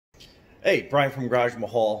Hey, Brian from Garage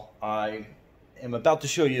Mahal. I am about to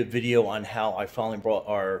show you a video on how I finally brought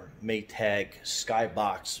our Maytag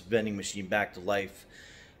SkyBox vending machine back to life.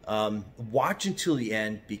 Watch until the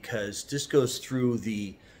end because this goes through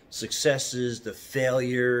the successes, the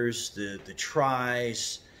failures, the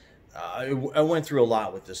tries. I went through a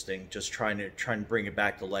lot with this thing, just trying to bring it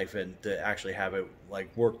back to life and to actually have it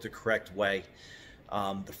like work the correct way.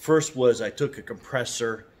 The first was I took a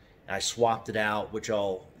compressor and I swapped it out, which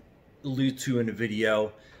I'll allude to in the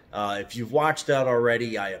video. If you've watched that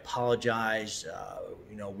already, I apologize.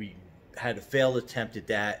 We had a failed attempt at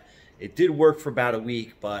that. It did work for about a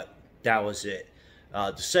week, but that was it.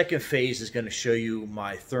 The second phase is going to show you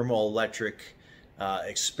my ThermoElectric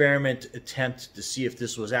experiment attempt to see if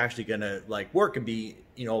this was actually going to work and be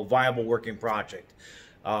a viable working project,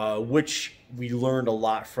 which we learned a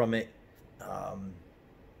lot from it.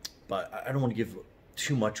 But I don't want to give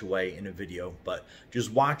too much away in a video, but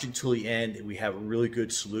just watch until the end. We have a really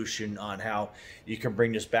good solution on how you can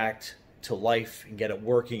bring this back to life and get it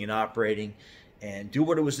working and operating and do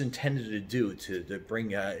what it was intended to do, to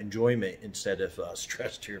bring enjoyment instead of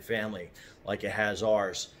stress to your family like it has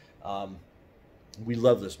ours. We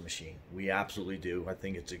love this machine. We absolutely do. I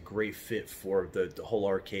think it's a great fit for the whole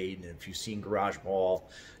arcade, and if you've seen Garage Ball,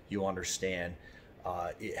 you understand.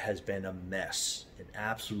 It has been a mess, an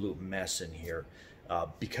absolute mess in here.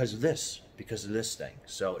 Because of this thing.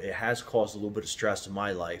 So it has caused a little bit of stress in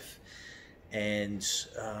my life, and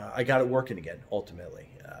I got it working again, ultimately.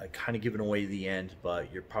 Kind of giving away the end,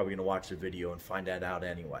 but you're probably going to watch the video and find that out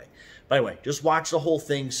anyway. But anyway, just watch the whole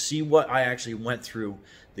thing, see what I actually went through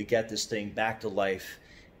to get this thing back to life,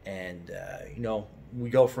 and we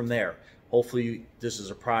go from there. Hopefully this is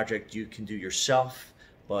a project you can do yourself,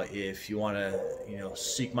 but if you want to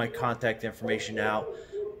seek my contact information out,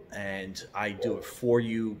 and I do it for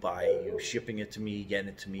you by you shipping it to me, getting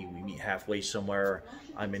it to me. We meet halfway somewhere.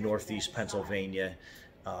 I'm in Northeast Pennsylvania.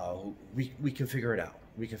 We can figure it out.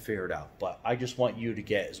 We can figure it out. But I just want you to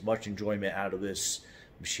get as much enjoyment out of this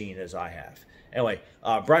machine as I have. Anyway,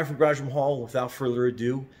 Brian from Garage Mahal. Without further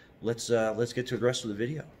ado, let's get to the rest of the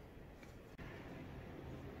video.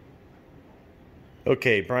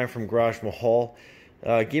 Okay, Brian from Garage Mahal,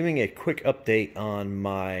 giving a quick update on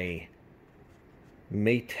my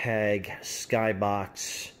Maytag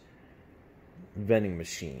SkyBox vending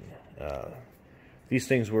machine. These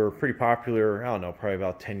things were pretty popular, I don't know, probably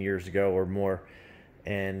about 10 years ago or more,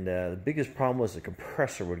 and the biggest problem was the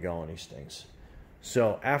compressor would go on these things.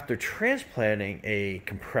 So after transplanting a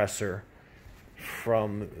compressor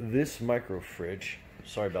from this micro fridge,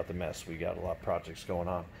 sorry about the mess, we got a lot of projects going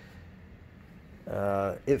on,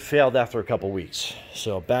 it failed after a couple weeks,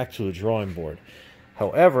 so back to the drawing board.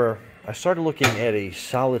 However, I started looking at a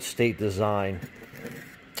solid state design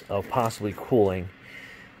of possibly cooling,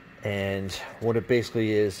 and what it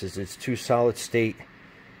basically is it's two solid state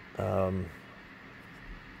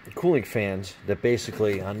cooling fans that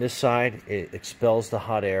basically on this side it expels the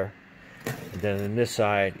hot air, and then on this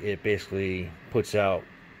side it basically puts out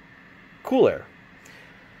cool air.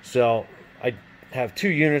 So I have two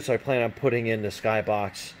units I plan on putting in the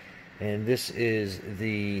SkyBox, and this is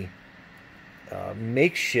the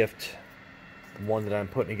makeshift one that I'm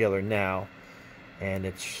putting together now, and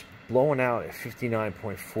it's blowing out at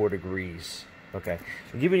 59.4 degrees. Okay,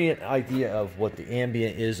 so giving you an idea of what the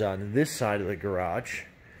ambient is on this side of the garage,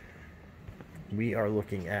 we are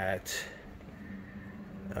looking at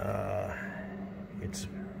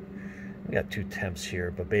we got two temps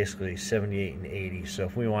here, but basically 78 and 80. So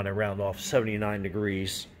if we want to round off 79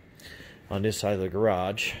 degrees on this side of the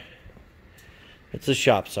garage, it's the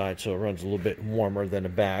shop side, so it runs a little bit warmer than the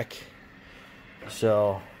back.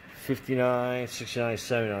 So 59, 69,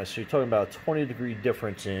 79. So you're talking about a 20-degree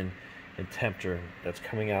difference in temperature that's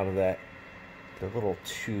coming out of the little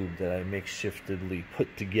tube that I makeshiftedly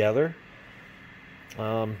put together.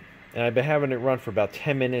 And I've been having it run for about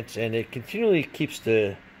 10 minutes, and it continually keeps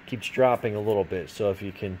dropping a little bit. So if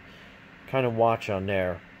you can kind of watch on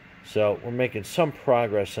there. So we're making some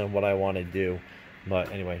progress on what I want to do.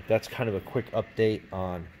 But anyway, that's kind of a quick update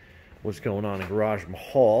on what's going on in Garage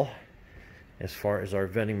Mahal as far as our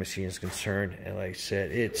vending machine is concerned. And like I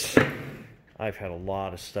said, I've had a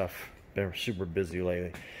lot of stuff, been super busy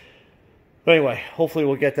lately. But anyway, hopefully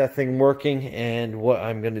we'll get that thing working, and what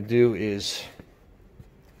I'm going to do is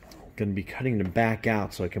going to be cutting the back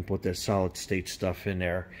out so I can put that solid state stuff in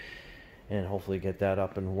there and hopefully get that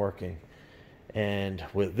up and working. And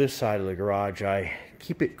with this side of the garage, I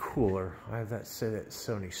keep it cooler. I have that set at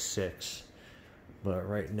 76, but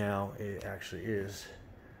right now it actually is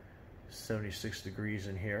 76 degrees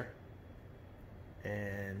in here.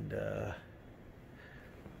 And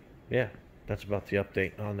yeah, that's about the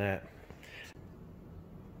update on that.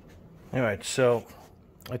 Alright, so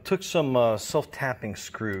I took some self-tapping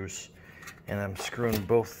screws and I'm screwing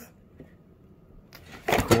both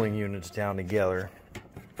cooling units down together.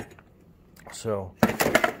 So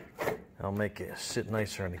I'll make it sit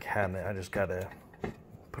nicer in the cabinet. I just gotta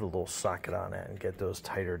put a little socket on it and get those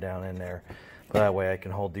tighter down in there. That way I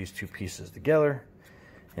can hold these two pieces together.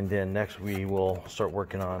 And then next we will start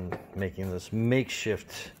working on making this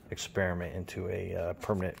makeshift experiment into a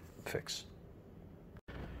permanent fix.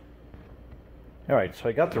 Alright, so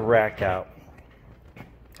I got the rack out,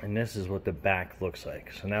 and this is what the back looks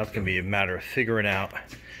like. So now it's going to be a matter of figuring out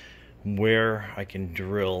where I can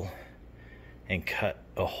drill and cut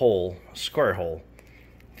a hole, a square hole,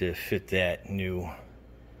 to fit that new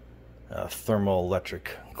ThermoElectric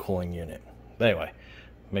cooling unit. But anyway,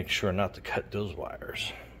 make sure not to cut those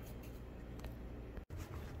wires.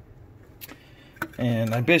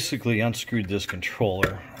 And I basically unscrewed this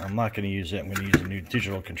controller. I'm not going to use it. I'm going to use a new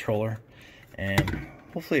digital controller. And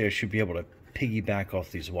hopefully I should be able to piggyback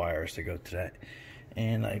off these wires to go to that.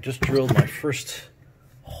 And I just drilled my first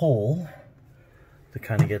hole to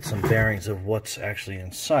kind of get some bearings of what's actually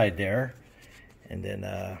inside there. And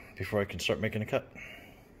then before I can start making a cut.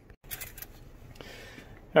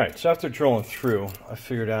 Alright, so after drilling through, I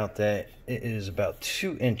figured out that it is about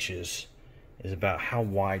 2 inches is about how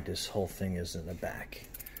wide this whole thing is in the back.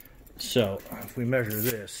 So if we measure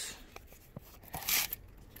this,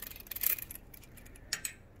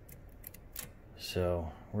 so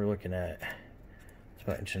we're looking at, it's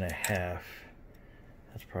about 1.5 inches.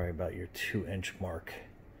 That's probably about your 2-inch mark.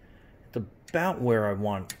 It's about where I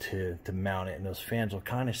want to mount it, and those fans will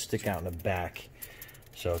kind of stick out in the back.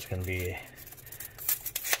 So it's going to be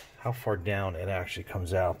how far down it actually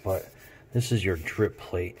comes out, but this is your drip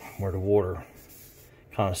plate where the water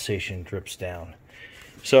condensation drips down.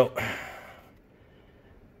 So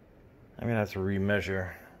I'm gonna have to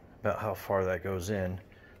remeasure about how far that goes in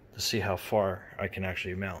to see how far I can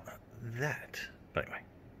actually mount that. But anyway,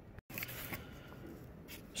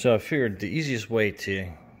 so I figured the easiest way to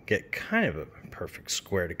get kind of a perfect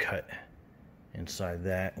square to cut inside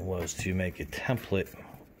that was to make a template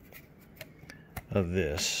of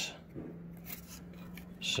this.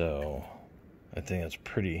 So I think that's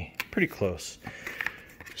pretty close.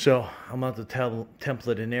 So I'm going to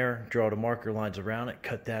template in there, draw the marker lines around it,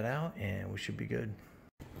 cut that out, and we should be good.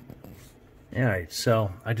 Alright,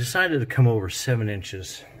 so I decided to come over 7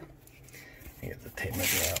 inches. I get the tape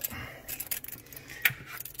measure out.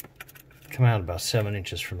 Come out about 7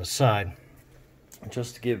 inches from the side,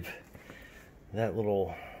 just to give that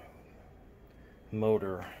little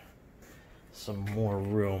motor some more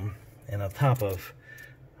room. And on top of,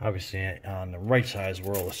 obviously on the right side is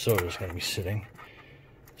where all the soda is going to be sitting.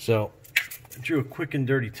 So I drew a quick and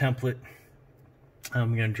dirty template.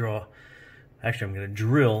 I'm going to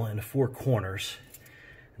drill in the 4 corners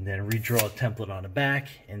and then redraw a template on the back,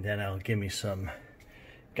 and then that'll give me some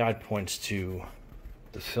guide points to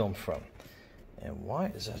the film from. And why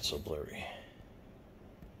is that so blurry?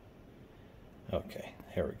 Okay,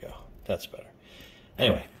 here we go. That's better.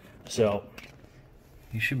 Anyway, so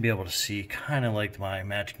you should be able to see kind of like my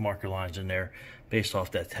magic marker lines in there based off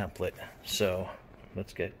that template. So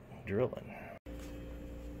let's get drilling.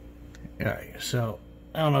 Alright, so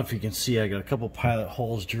I don't know if you can see, I got a couple pilot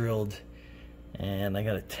holes drilled and I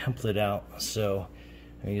got a template out. So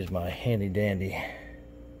I use my handy dandy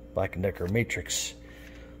Black & Decker Matrix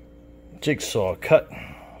jigsaw cut,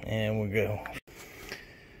 and we'll go.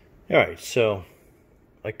 Alright, so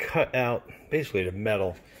I cut out basically the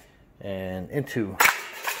metal and into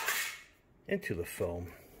the foam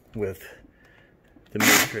with the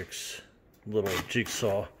Matrix little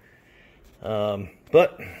jigsaw,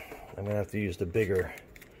 but I'm gonna have to use the bigger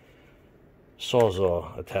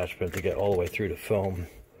sawzall attachment to get all the way through the foam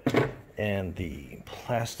and the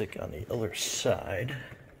plastic on the other side.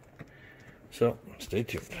 So stay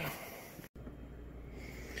tuned.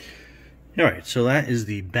 Alright, so that is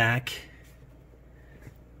the back,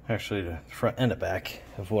 actually the front and the back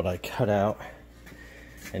of what I cut out.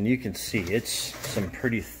 And you can see it's some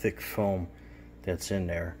pretty thick foam that's in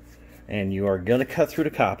there. And you are going to cut through the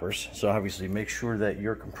coppers, so obviously make sure that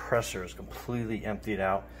your compressor is completely emptied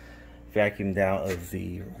out, vacuumed out of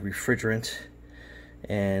the refrigerant.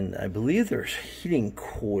 And I believe there's heating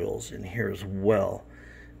coils in here as well,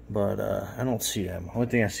 but I don't see them. The only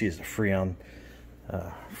thing I see is the Freon,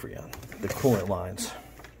 the coolant lines.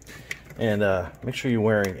 And make sure you're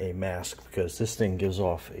wearing a mask, because this thing gives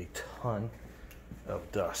off a ton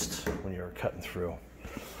of dust when you're cutting through.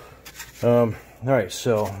 Alright,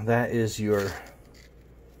 so that is your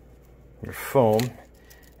foam,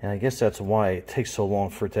 And I guess that's why it takes so long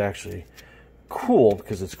for it to actually cool,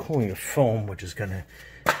 because it's cooling the foam, which is going to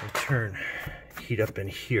in turn heat up in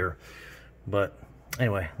here. But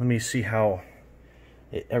anyway, let me see how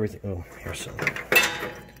everything. Oh, here's some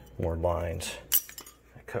more lines.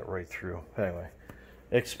 I cut right through. Anyway,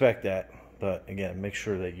 expect that. But again, make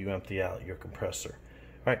sure that you empty out your compressor.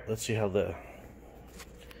 All right, let's see how the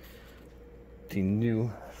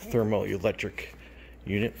new ThermoElectric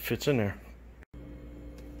unit fits in there.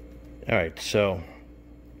 All right, so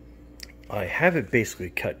I have it basically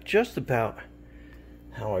cut just about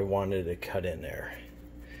how I wanted it cut in there.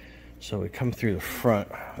 So we come through the front.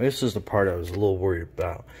 This is the part I was a little worried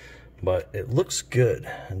about, but it looks good.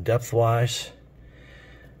 And depth-wise,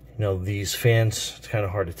 you know, these fans, it's kind of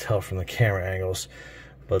hard to tell from the camera angles,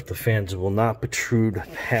 but the fans will not protrude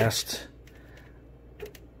past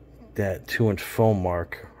that 2-inch foam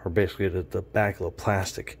mark, or basically the back of the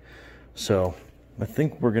plastic. So I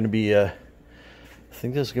think we're going to be, I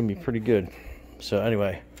think this is going to be pretty good. So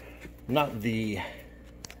anyway, let me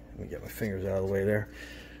get my fingers out of the way there.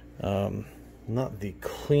 Not the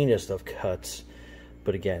cleanest of cuts,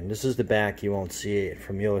 but again, this is the back. You won't see it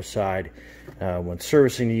from the other side. When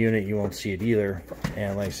servicing the unit, you won't see it either.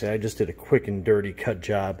 And like I said, I just did a quick and dirty cut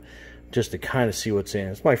job just to kind of see what's in.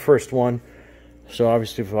 It's my first one, so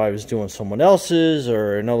obviously if I was doing someone else's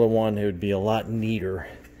or another one, it would be a lot neater.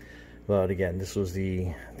 But again, this was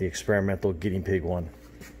the experimental guinea pig one.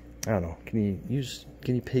 I don't know, can you use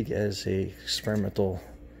guinea pig as a experimental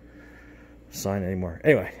sign anymore?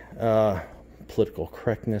 Anyway, political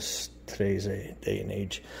correctness, today's a day and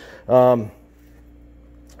age.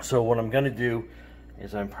 So what I'm going to do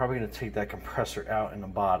is I'm probably going to take that compressor out in the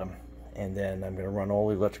bottom, and then I'm going to run all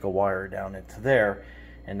the electrical wire down into there,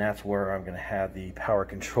 and that's where I'm going to have the power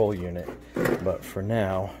control unit. But for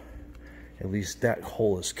now, at least that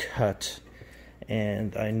hole is cut,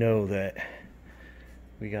 and I know that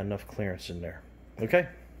we got enough clearance in there. Okay,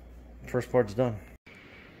 first part's done.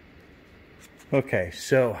 Okay,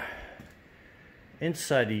 so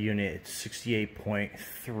inside the unit it's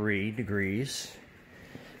 68.3 degrees,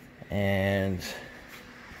 and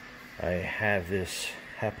I have this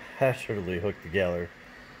haphazardly hooked together.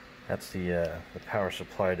 That's the power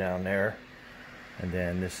supply down there, and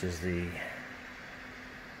then this is the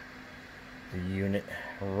unit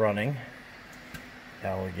running.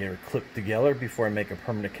 Alligator clipped together before I make a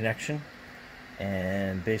permanent connection,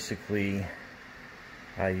 and basically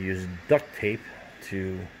I use duct tape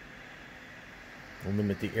to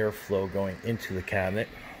limit the airflow going into the cabinet.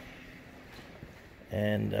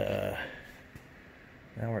 And now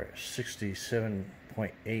we're at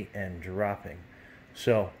 67.8 and dropping.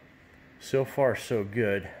 So far so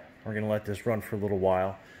good. We're going to let this run for a little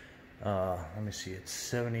while. Let me see, it's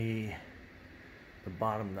 70, the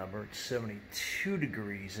bottom number, it's 72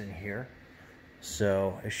 degrees in here.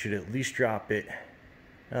 So I should at least drop it.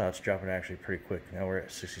 Oh, it's dropping actually pretty quick. Now we're at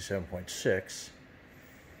 67.6,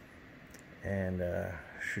 and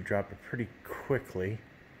should drop it pretty quickly.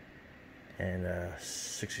 And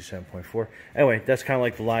 67.4. Anyway, that's kind of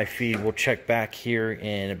like the live feed. We'll check back here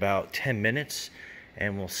in about 10 minutes,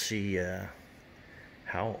 and we'll see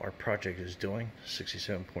how our project is doing.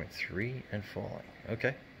 67.3 and falling.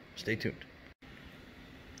 Okay, stay tuned.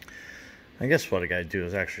 I guess what I got to do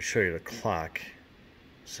is actually show you the clock.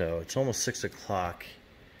 So it's almost 6 o'clock.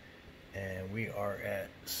 And we are at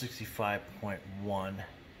 65.1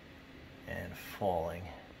 and falling.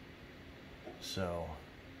 So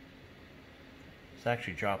it's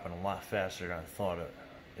actually dropping a lot faster than I thought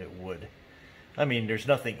it would. I mean, there's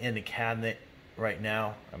nothing in the cabinet right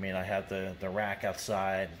now. I mean, I have the rack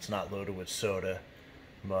outside. It's not loaded with soda,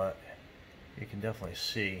 but you can definitely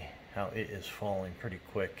see how it is falling pretty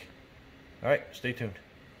quick. All right, stay tuned.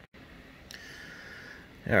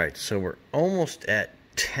 All right, so we're almost at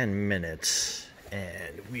 10 minutes,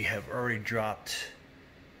 and we have already dropped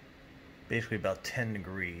basically about 10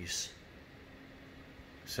 degrees.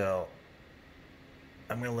 So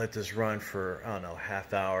I'm going to let this run for, I don't know,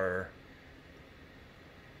 half hour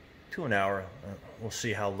to an hour. We'll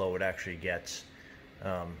see how low it actually gets.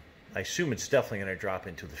 I assume it's definitely going to drop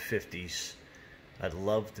into the 50s. I'd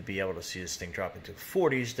love to be able to see this thing drop into the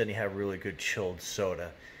 40s. Then you have really good chilled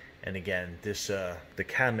soda. And again, this the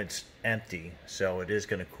cabinet's empty, so it is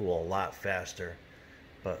going to cool a lot faster.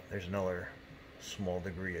 But there's another small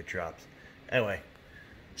degree it drops. Anyway,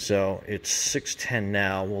 so it's 6:10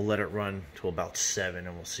 now. We'll let it run to about 7,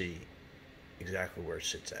 and we'll see exactly where it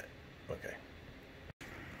sits at. Okay.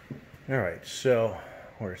 All right, so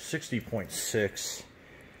we're at 60.6,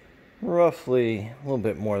 roughly a little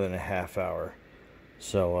bit more than a half hour.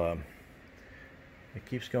 So it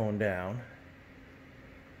keeps going down.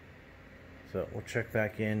 So we'll check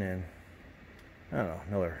back in I don't know,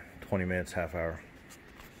 another 20 minutes, half hour.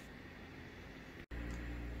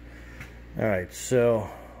 Alright, so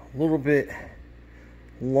a little bit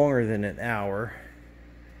longer than an hour,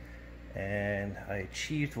 and I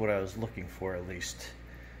achieved what I was looking for, at least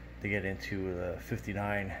to get into the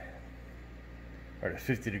 59 or the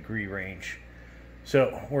 50 degree range.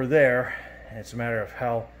 So we're there, and it's a matter of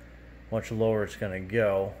how much lower it's going to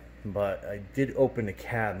go. But I did open the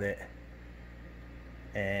cabinet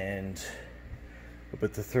and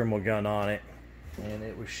put the thermal gun on it, and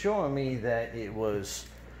it was showing me that it was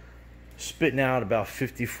spitting out about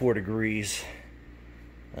 54 degrees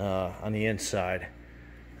on the inside.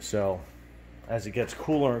 So as it gets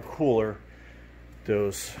cooler and cooler,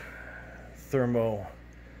 those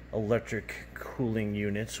ThermoElectric cooling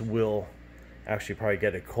units will actually probably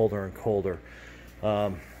get it colder and colder.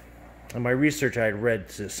 In my research, I had read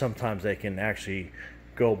that sometimes they can actually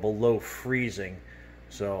go below freezing.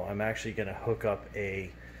 So I'm actually going to hook up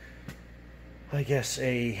a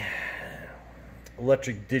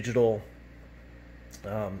electric digital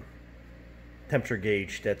temperature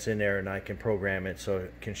gauge that's in there, and I can program it so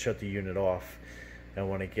it can shut the unit off, and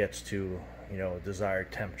when it gets to, you know, a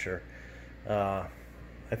desired temperature. I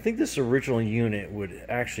think this original unit would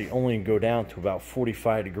actually only go down to about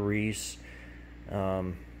 45 degrees.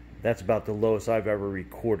 That's about the lowest I've ever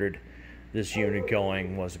recorded this unit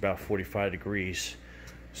going, was about 45 degrees.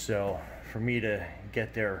 So for me to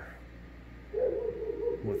get there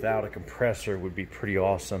without a compressor would be pretty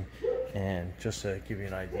awesome. And just to give you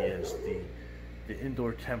an idea, is the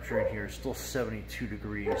indoor temperature in here is still 72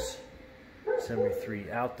 degrees, 73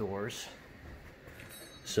 outdoors.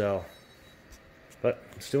 So, but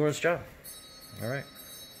it's doing its job.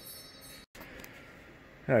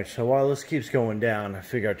 Alright, so while this keeps going down, I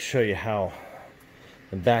figured I'd show you how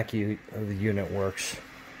the back of the unit works.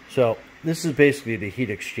 So this is basically the heat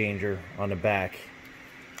exchanger on the back.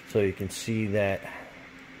 So you can see that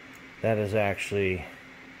that is actually,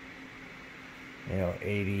 you know,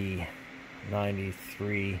 80,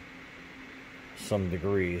 93 some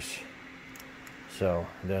degrees. So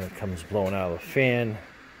then it comes blowing out of the fan.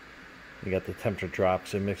 You got the temperature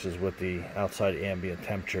drops, it mixes with the outside ambient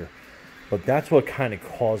temperature. But that's what kind of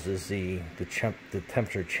causes the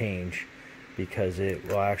temperature change, because it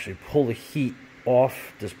will actually pull the heat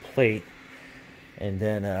off this plate. And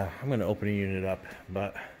then I'm going to open the unit up,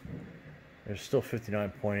 but there's still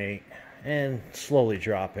 59.8 and slowly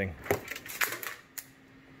dropping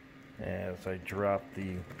as I drop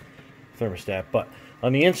the thermostat. But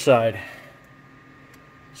on the inside,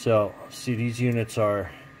 so see, these units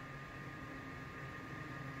are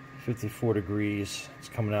 54 degrees. It's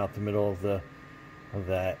coming out the middle of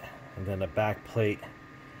that, and then the back plate,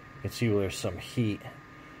 you can see where there's some heat.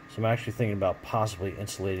 So I'm actually thinking about possibly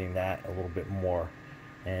insulating that a little bit more.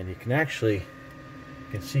 And you can actually,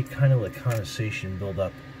 you can see kind of the condensation build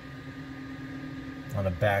up on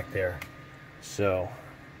the back there. So,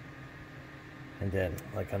 and then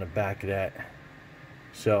like on the back of that,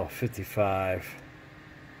 so 55,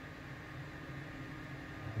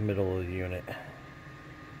 middle of the unit,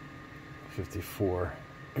 54,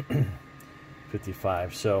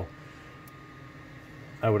 55. So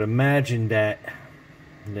I would imagine that.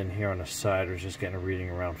 And then here on the side, we're just getting a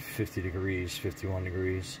reading around 50 degrees, 51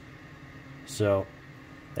 degrees. So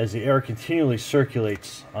as the air continually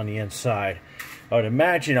circulates on the inside, I would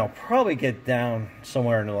imagine I'll probably get down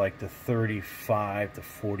somewhere into like the 35 to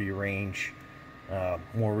 40 range.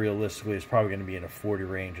 More realistically, it's probably going to be in a 40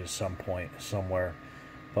 range at some point, somewhere.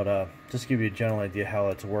 But just to give you a general idea how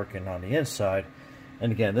it's working on the inside.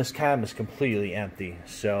 And again, this cabin is completely empty,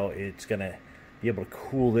 so it's going to be able to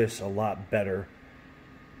cool this a lot better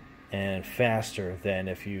and faster than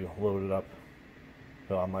if you load it up.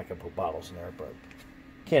 Well, I'm not going to put bottles in there, but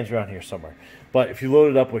cans around here somewhere. But if you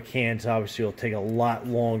load it up with cans, obviously it'll take a lot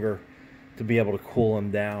longer to be able to cool them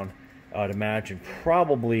down. I'd imagine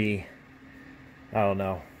probably, I don't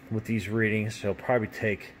know, with these readings, it'll probably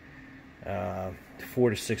take 4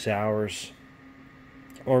 to 6 hours,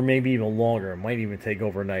 or maybe even longer. It might even take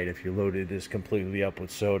overnight if you loaded this completely up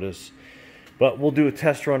with sodas. But we'll do a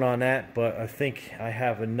test run on that. But I think I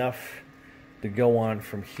have enough to go on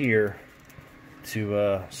from here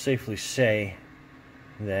to safely say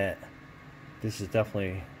that this is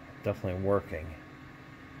definitely working.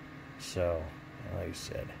 So, like I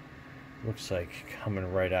said, looks like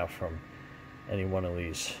coming right out from any one of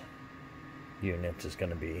these units is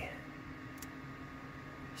going to be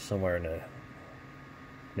somewhere in the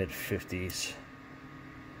mid-50s.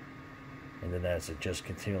 And then as it just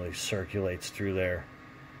continually circulates through there,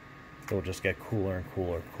 it will just get cooler and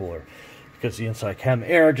cooler and cooler. because the inside cam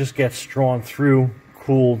air just gets drawn through,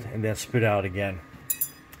 cooled, and then spit out again.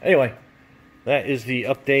 Anyway, that is the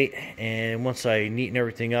update, and once I neaten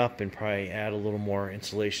everything up and probably add a little more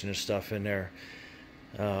insulation and stuff in there,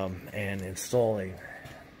 and install a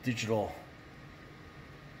digital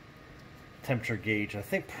temperature gauge, I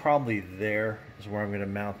think probably there is where I'm going to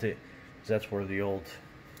mount it, because that's where the old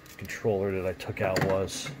controller that I took out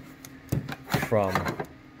was from.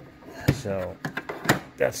 So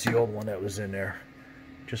that's the old one that was in there,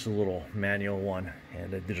 just a little manual one,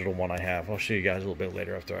 and a digital one I have. I'll show you guys a little bit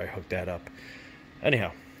later after I hook that up.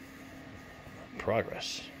 Anyhow,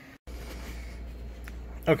 progress.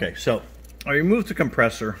 Okay, so I removed the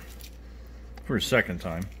compressor for a second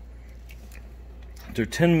time. They're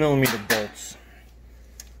 10mm bolts.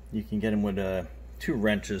 You can get them with 2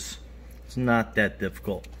 wrenches. It's not that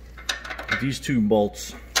difficult. These 2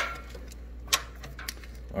 bolts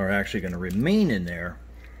are actually going to remain in there.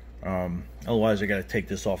 Otherwise I got to take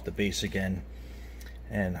this off the base again,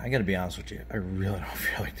 and I got to be honest with you, I really don't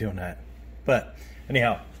feel like doing that. But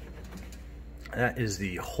anyhow, that is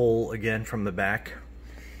the hole again from the back,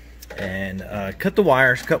 and cut the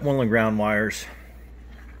wires, cut one of the ground wires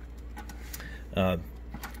that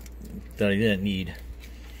I didn't need,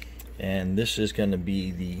 and this is going to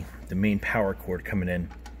be the main power cord coming in,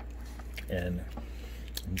 and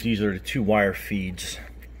these are the 2 wire feeds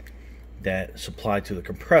that supply to the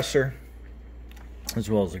compressor, as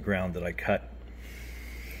well as the ground that I cut.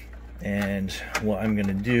 And what I'm going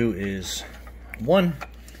to do is, one,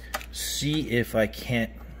 see if I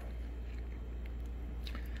can't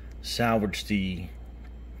salvage the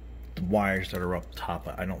wires that are up top.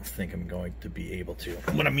 I don't think I'm going to be able to.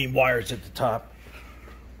 When I mean wires at the top,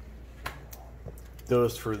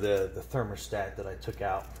 those for the thermostat that I took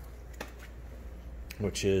out,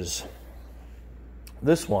 which is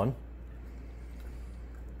this one.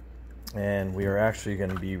 And we are actually going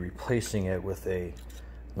to be replacing it with a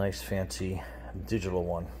nice fancy digital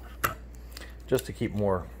one, just to keep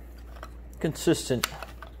more consistent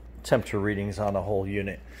temperature readings on the whole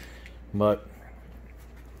unit. But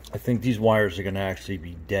I think these wires are going to actually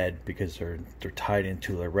be dead because they're tied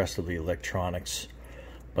into the rest of the electronics.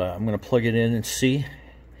 But I'm going to plug it in and see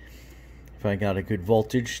if I got a good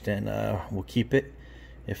voltage. Then we'll keep it.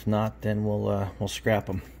 If not, then we'll scrap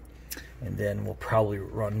them. And then we'll probably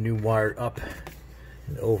run new wire up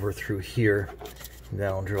and over through here. And then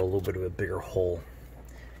I'll drill a little bit of a bigger hole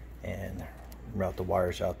and route the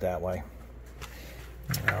wires out that way.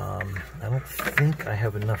 I don't think I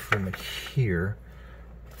have enough room here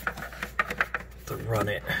to run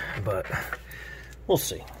it, but we'll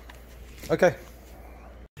see. Okay.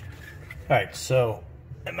 Alright, so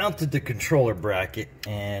I mounted the controller bracket,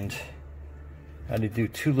 and I had to do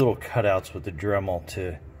 2 little cutouts with the Dremel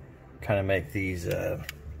to kind of make these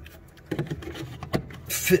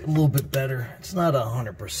fit a little bit better. It's not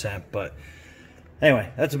 100%, but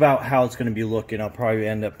anyway, that's about how it's going to be looking. I'll probably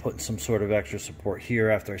end up putting some sort of extra support here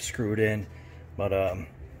after I screw it in, but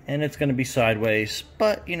and it's going to be sideways,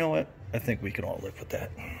 but you know what, I think we can all live with that.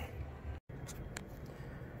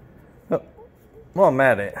 Oh, well, I'm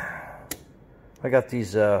at it. I got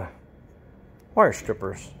these wire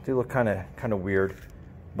strippers. They look kind of weird,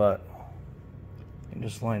 but and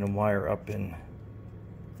just line a wire up in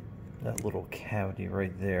that little cavity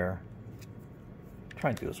right there.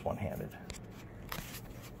 Try and do this one-handed.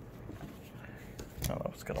 I don't know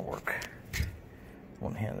if it's gonna work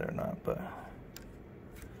one-handed or not, but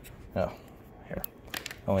oh, here.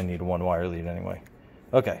 I only need 1 wire lead anyway.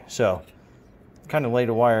 Okay, so kind of lay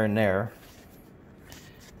the wire in there,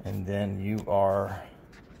 and then you are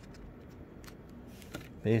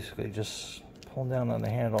basically just pulling down on the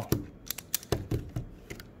handle.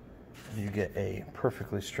 You get a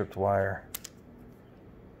perfectly stripped wire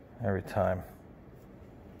every time.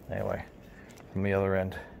 Anyway, from the other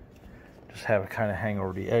end, just have it kind of hang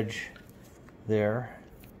over the edge there,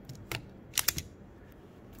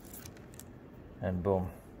 and boom,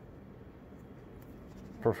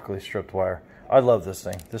 perfectly stripped wire. I love this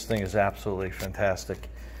thing. This thing is absolutely fantastic.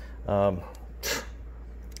 I'll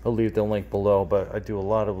leave the link below, but I do a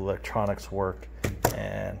lot of electronics work,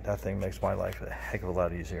 and that thing makes my life a heck of a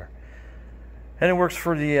lot easier. And it works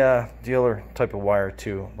for the other type of wire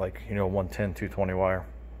too, like, you know, 110, 220 wire.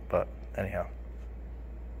 But anyhow.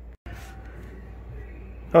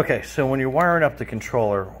 Okay, so when you're wiring up the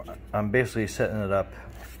controller, I'm basically setting it up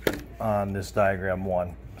on this diagram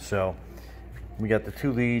 1. So we got the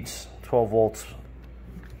 2 leads, 12 volts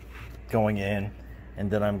going in, and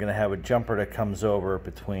then I'm going to have a jumper that comes over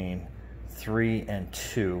between 3 and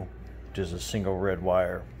 2, which is a single red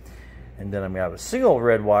wire. And then I'm gonna have a single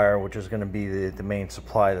red wire, which is gonna be the main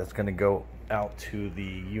supply that's gonna go out to the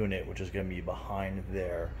unit, which is gonna be behind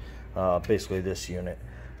there, basically this unit.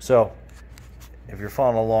 So if you're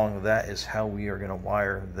following along, that is how we are gonna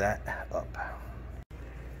wire that up.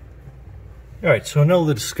 All right, so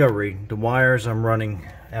another discovery, the wires I'm running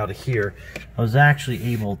out of here, I was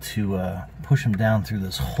actually able to push them down through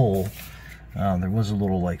this hole. There was a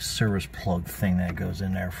little like service plug thing that goes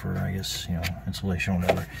in there for, I guess, you know, insulation or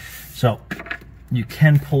whatever. So you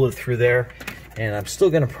can pull it through there, and I'm still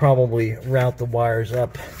gonna probably route the wires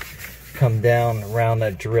up, come down around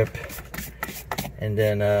that drip, and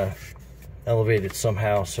then elevate it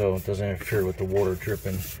somehow so it doesn't interfere with the water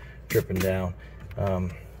dripping down.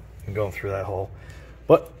 And going through that hole,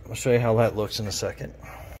 but I'll show you how that looks in a second.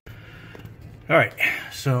 All right,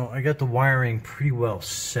 so I got the wiring pretty well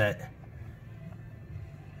set,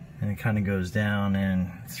 and it kind of goes down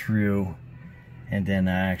and through, and then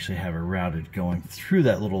I actually have it routed going through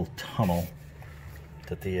that little tunnel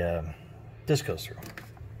that the disc goes through.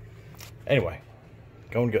 Anyway,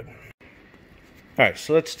 going good. All right,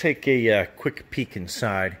 so let's take a quick peek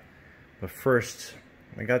inside, but first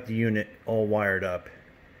I got the unit all wired up,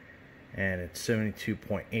 and it's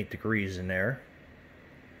 72.8 degrees in there,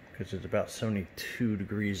 because it's about 72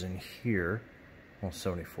 degrees in here. Well,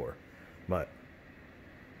 74, but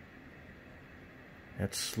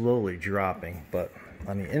that's slowly dropping. But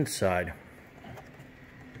on the inside,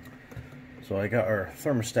 so I got our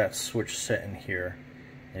thermostat switch set in here,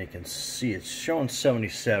 and you can see it's showing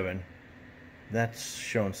 77. That's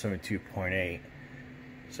showing 72.8.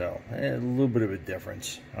 So a little bit of a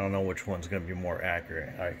difference. I don't know which one's going to be more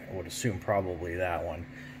accurate. I would assume probably that one,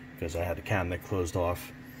 because I had the cabinet closed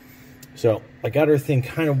off. So I got everything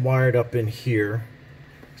kind of wired up in here,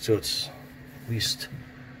 so it's at least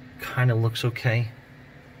kind of looks okay.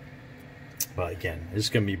 But again, this is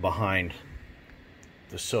going to be behind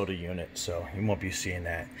the soda unit, so you won't be seeing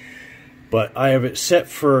that. But I have it set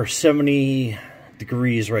for 70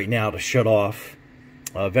 degrees right now to shut off.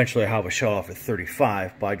 Eventually I'll have a shut off at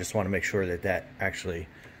 35, but I just want to make sure that that actually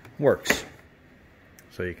works.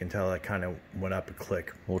 So you can tell that kind of went up a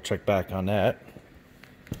click. We'll check back on that.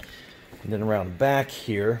 And then around the back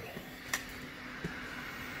here,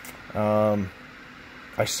 I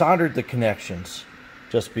soldered the connections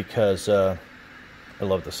just because I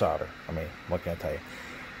love the solder. I mean, what can I tell you?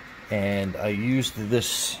 And I used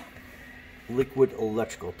this liquid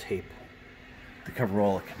electrical tape to cover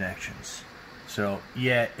all the connections. So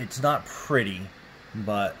yeah, it's not pretty,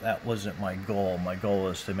 but that wasn't my goal. My goal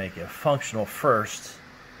is to make it functional first,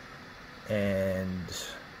 and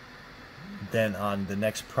then on the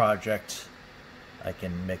next project I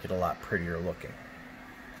can make it a lot prettier looking.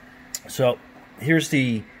 So here's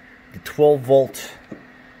the 12 volt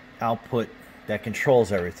output that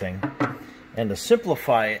controls everything, and to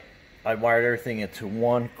simplify it, I wired everything into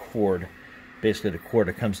one cord, basically the cord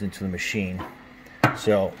that comes into the machine.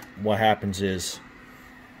 So what happens is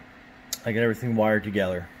I get everything wired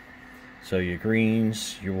together. So your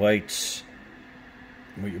greens, your whites,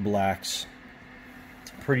 your blacks,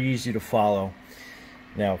 pretty easy to follow.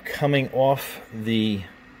 Now coming off the,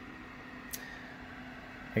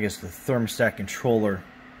 I guess the thermostat controller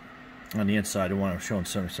on the inside, the one I'm showing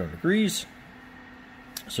 77 degrees.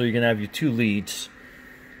 So you're gonna have your two leads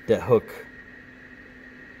that hook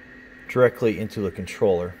directly into the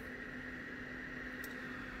controller.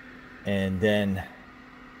 And then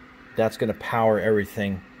that's going to power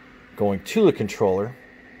everything going to the controller.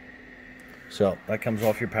 So that comes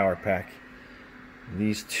off your power pack.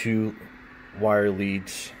 These two wire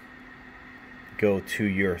leads go to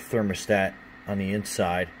your thermostat on the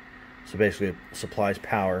inside, so basically it supplies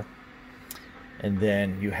power. And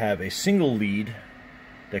then you have a single lead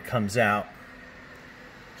that comes out,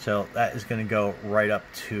 so that is going to go right up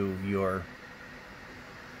to your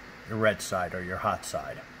red side or your hot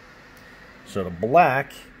side. So the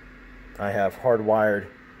black I have hardwired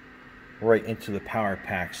right into the power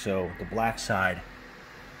pack, so the black side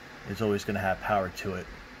is always going to have power to it.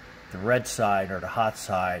 The red side or the hot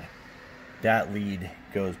side, that lead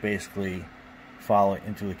goes basically follow it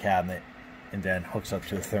into the cabinet and then hooks up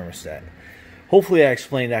to the thermostat. Hopefully I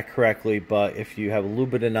explained that correctly, but if you have a little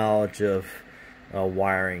bit of knowledge of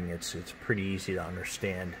wiring, it's pretty easy to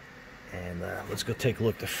understand. And let's go take a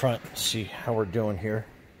look at the front and see how we're doing here.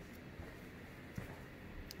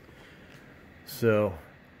 So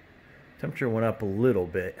temperature went up a little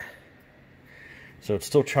bit, so it's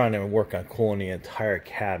still trying to work on cooling the entire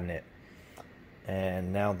cabinet.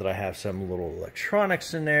 And now that I have some little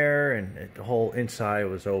electronics in there and the whole inside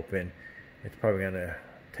was open, it's probably going to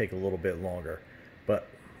take a little bit longer. But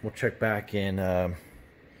we'll check back in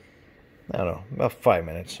I don't know, about 5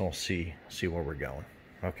 minutes, and we'll see where we're going.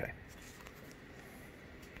 Okay.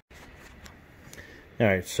 All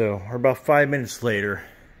right, so we're about 5 minutes later,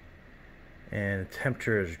 and the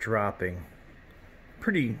temperature is dropping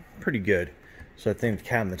pretty good. So I think the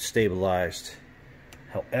cabinet's stabilized.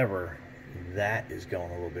 However, that is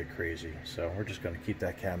going a little bit crazy. So we're just going to keep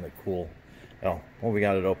that cabinet cool. Oh, well, we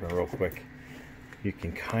got it open real quick. You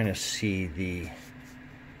can kind of see the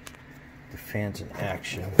fans in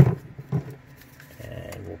action.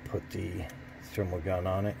 And we'll put the thermal gun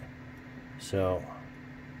on it. So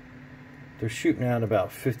they're shooting out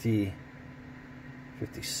about 50,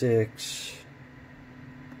 56,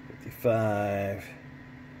 55,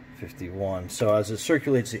 51. So as it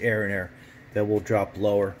circulates the air in there, that will drop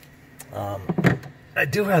lower. I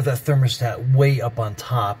do have that thermostat way up on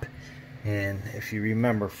top, and if you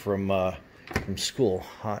remember from school,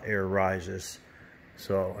 hot air rises.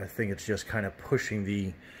 So I think it's just kind of pushing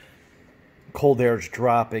the cold air is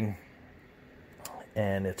dropping,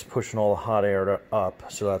 and it's pushing all the hot air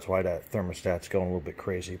up. So that's why that thermostat's going a little bit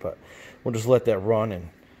crazy. But we'll just let that run and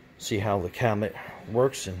see how the cabinet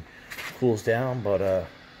works and cools down. But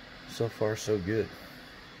so far so good.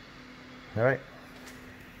 All right.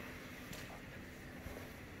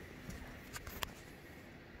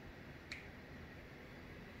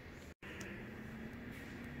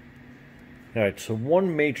 All right, so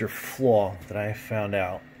one major flaw that I found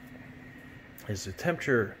out is the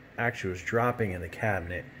temperature actually was dropping in the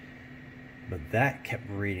cabinet, but that kept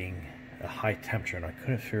reading a high temperature, and I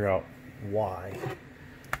couldn't figure out why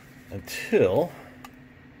until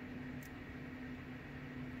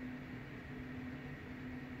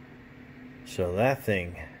so that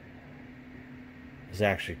thing is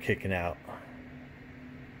actually kicking out.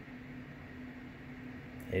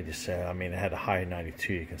 It just said, I mean, it had a high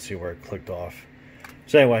 92. You can see where it clicked off.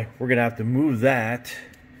 So anyway, we're gonna have to move that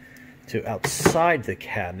to outside the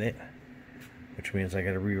cabinet, which means I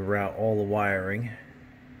got to reroute all the wiring,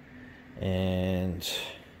 and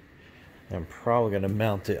I'm probably going to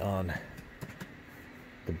mount it on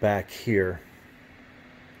the back here.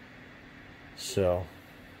 So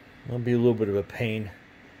it'll be a little bit of a pain.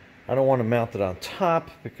 I don't want to mount it on top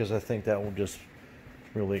because I think that will just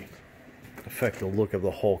really affect the look of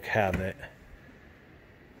the whole cabinet.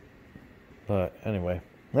 But anyway,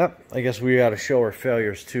 yep, I guess we got to show our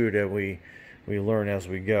failures too, that we learn as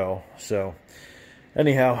we go. So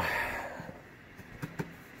anyhow,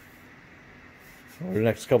 over the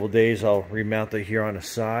next couple of days I'll remount it here on the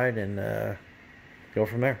side and go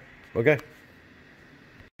from there.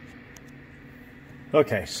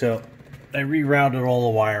 Okay, so I rerouted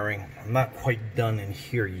all the wiring. I'm not quite done in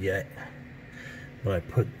here yet, but I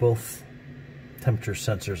put both temperature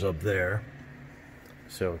sensors up there.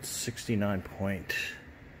 So it's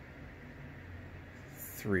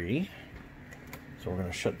 69.3. So we're going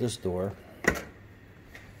to shut this door.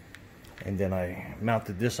 And then I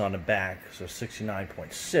mounted this on the back, so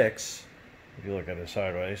 69.6, if you look at it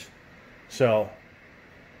sideways. So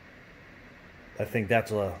I think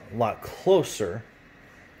that's a lot closer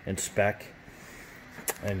in spec.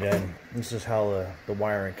 And then this is how the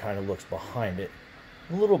wiring kind of looks behind it.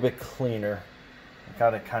 A little bit cleaner. I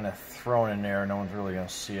got it kind of thrown in there. No one's really going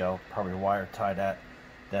to see. I'll probably wire tie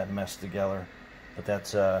that mess together. But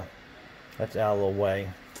that's out of the way.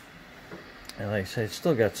 And like I say, it's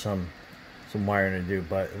still got some wiring to do,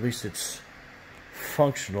 but at least it's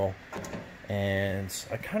functional. And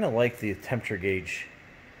I kind of like the temperature gauge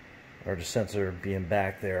or the sensor being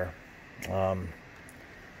back there.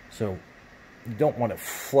 So you don't want it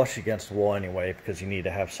flush against the wall anyway, because you need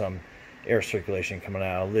to have some air circulation coming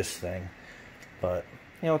out of this thing. But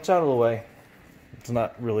you know, it's out of the way. It's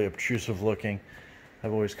not really obtrusive looking.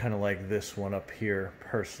 I've always kind of liked this one up here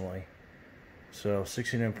personally. So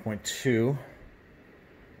 69.2,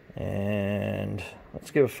 and let's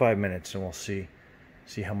give it 5 minutes and we'll see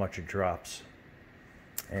how much it drops.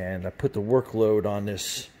 And I put the workload on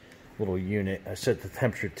this little unit. I set the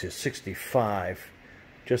temperature to 65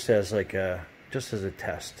 just as a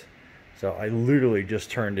test. So I literally just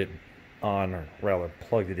turned it on, or rather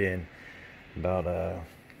plugged it in about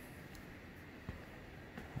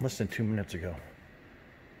less than 2 minutes ago.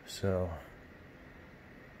 So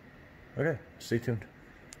okay, stay tuned.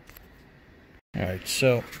 Alright,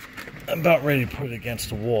 so I'm about ready to put it against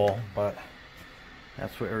the wall, but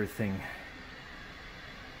that's where everything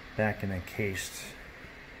back and encased,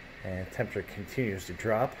 and temperature continues to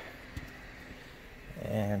drop.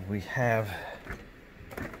 And we have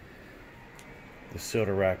the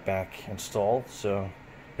soda rack back installed. So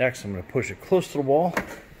next I'm going to push it close to the wall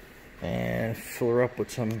and fill her up with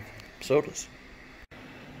some sodas.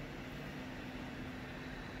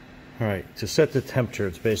 Alright, to set the temperature,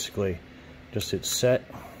 it's basically just hit set,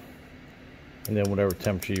 and then whatever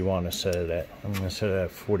temperature you want to set it at. I'm going to set it at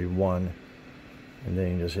 41, and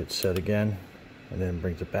then you just hit set again, and then it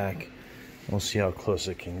brings it back. We'll see how close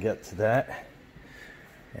it can get to that.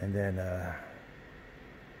 And then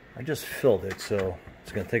I just filled it, so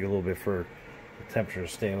it's going to take a little bit for the temperature to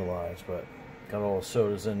stabilize, but got all the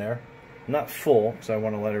sodas in there. Not full, because I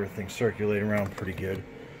want to let everything circulate around pretty good,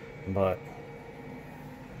 but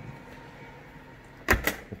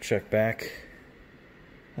we'll check back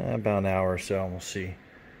about an hour or so, and we'll see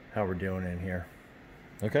how we're doing in here.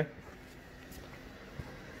 Okay?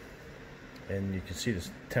 And you can see the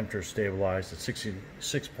temperature stabilized at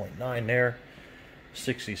 66.9 there,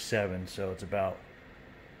 67, so it's about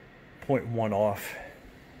 0.1 off.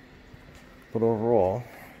 But overall,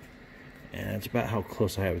 and it's about how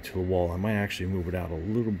close I have it to the wall. I might actually move it out a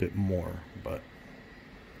little bit more, but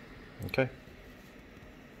okay.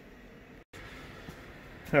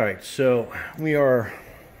 Alright, so we are a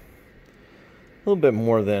little bit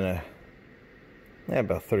more than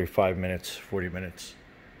about 35 minutes, 40 minutes.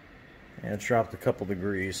 And it's dropped a couple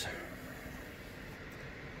degrees.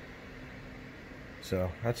 So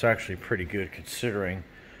that's actually pretty good, considering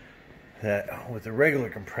that with a regular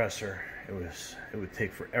compressor, it would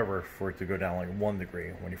take forever for it to go down like 1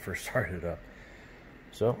 degree when you first started it up.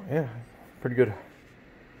 So yeah, pretty good.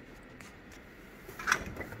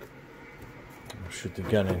 I'll shoot the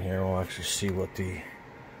gun in here. We'll actually see what the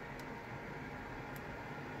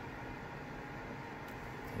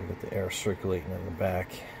air circulating in the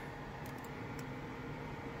back.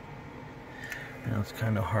 Now it's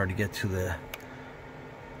kind of hard to get to the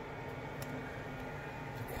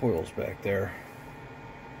coils back there.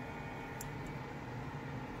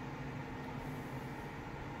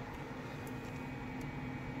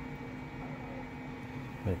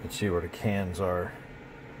 You can see where the cans are.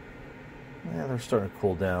 Yeah, they're starting to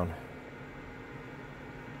cool down.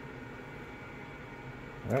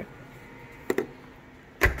 Alright.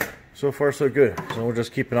 So far so good. So we'll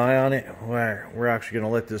just keep an eye on it. We're actually going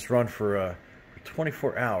to let this run for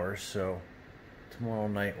 24 hours. So tomorrow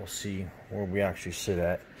night we'll see where we actually sit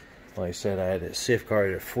at. Like I said, I had it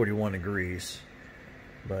safeguarded at 41 degrees.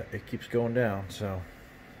 But it keeps going down. So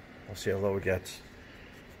we'll see how low it gets.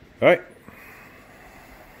 Alright.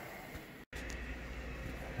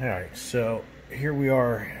 Alright, so here we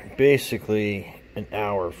are basically an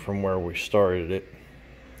hour from where we started it.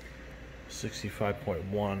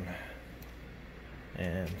 65.1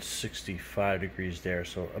 and 65 degrees there.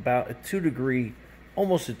 So about a 2 degree,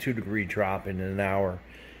 almost a 2 degree drop in an hour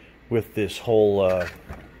with this whole,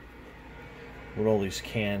 with all these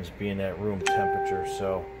cans being at room temperature.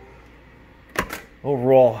 So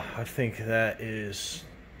overall, I think that is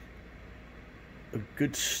a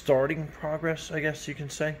good starting progress, I guess you can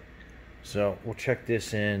say. So we'll check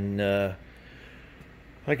this in. I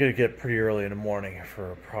gotta get pretty early in the morning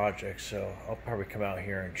for a project, so I'll probably come out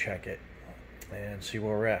here and check it and see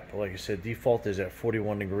where we're at. But like I said, default is at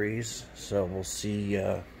 41 degrees, so we'll see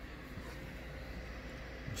what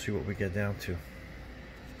we get down to.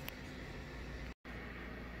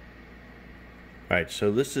 Alright,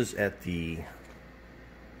 so this is at the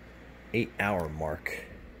 8-hour mark,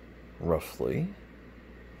 roughly.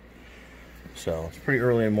 So it's pretty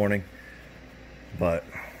early in the morning, but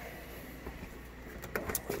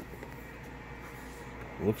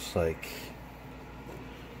looks like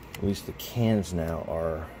at least the cans now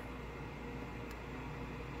are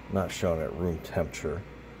not shown at room temperature.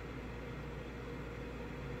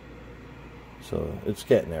 So it's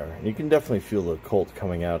getting there. And you can definitely feel the cold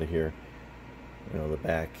coming out of here. You know, the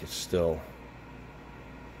back is still,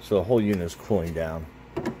 so the whole unit is cooling down.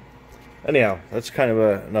 Anyhow, that's kind of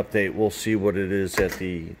an update. We'll see what it is at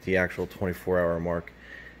the actual 24-hour mark.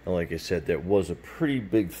 And like I said, there was a pretty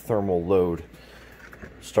big thermal load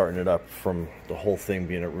starting it up from the whole thing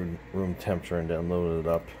being at room temperature and then loading it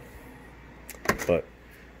up. But,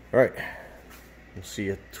 alright, we'll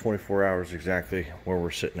see at 24 hours exactly where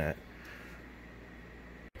we're sitting at.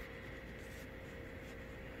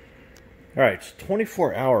 Alright, so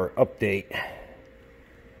 24-hour update.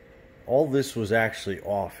 All this was actually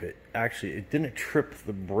off. It didn't trip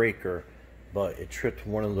the breaker, but it tripped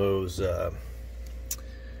one of those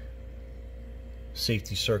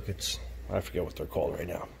safety circuits. I forget what they're called right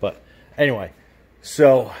now. But anyway,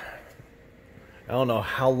 so I don't know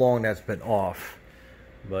how long that's been off,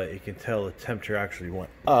 but you can tell the temperature actually went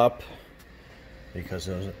up because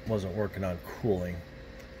it wasn't working on cooling.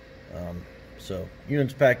 So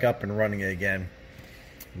unit's back up and running again.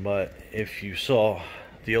 But if you saw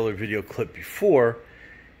the other video clip before,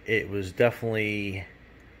 it was definitely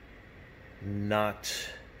not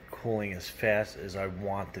cooling as fast as I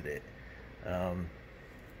wanted it.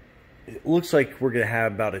 It looks like we're going to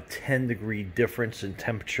have about a 10-degree difference in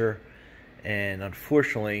temperature, and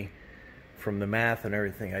unfortunately, from the math and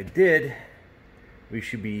everything I did, we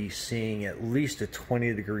should be seeing at least a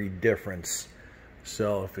 20-degree difference.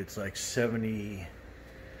 So if it's like 71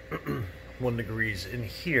 degrees in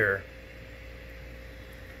here,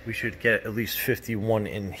 we should get at least 51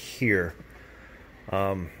 in here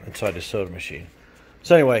inside the soda machine.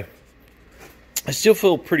 So anyway, I still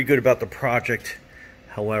feel pretty good about the project.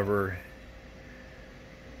 However,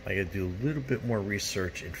 I gotta do a little bit more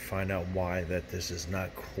research and find out why that this is not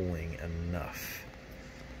cooling enough.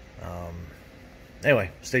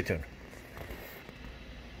 Anyway, stay tuned.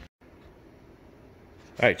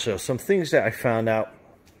 Alright, so some things that I found out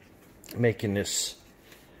making this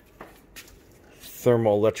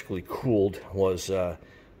thermoelectrically cooled was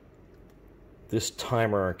this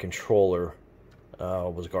timer and controller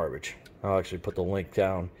was garbage. I'll actually put the link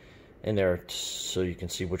down in there so you can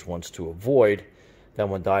see which ones to avoid. That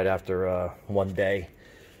one died after 1 day.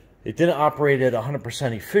 It didn't operate at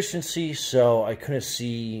 100% efficiency, so I couldn't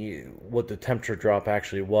see what the temperature drop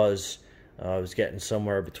actually was. I was getting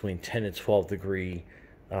somewhere between 10 and 12 degree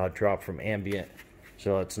drop from ambient.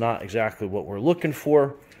 So it's not exactly what we're looking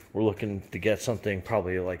for. We're looking to get something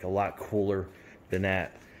probably like a lot cooler than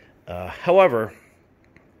that. However,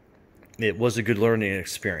 it was a good learning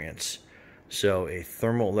experience. So a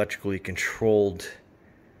thermoelectrically controlled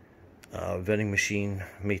vending machine,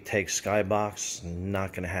 Maytag SkyBox,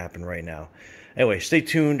 not going to happen right now. Anyway, stay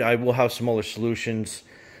tuned. I will have some other solutions.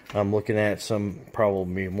 I'm looking at some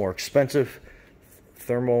probably more expensive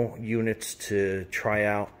thermal units to try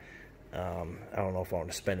out. I don't know if I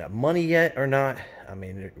want to spend that money yet or not. I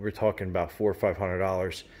mean, we're talking about $400 or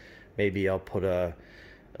 $500. Maybe I'll put a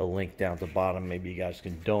link down at the bottom. Maybe you guys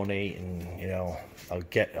can donate, and you know,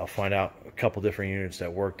 I'll find out a couple different units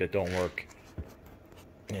that work, that don't work,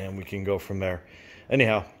 and we can go from there.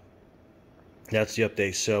 Anyhow, that's the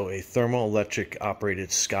update. So a thermoelectric operated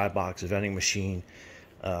SkyBox vending machine,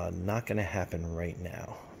 not going to happen right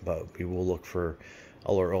now, but we will look for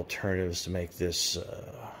other alternatives to make this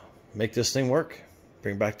thing work,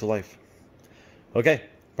 bring it back to life. Okay,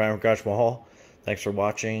 Brian from Garage Mahal. Thanks for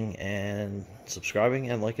watching and subscribing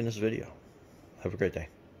and liking this video. Have a great day.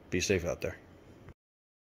 Be safe out there.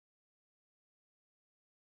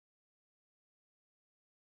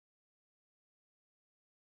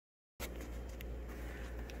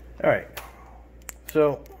 Alright,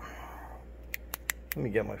 so let me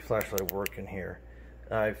get my flashlight working here.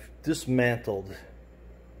 I've dismantled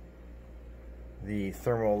the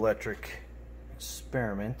thermoelectric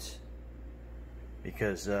experiment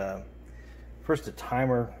because first the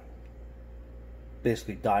timer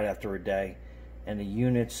basically died after a day, and the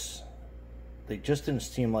units, they just didn't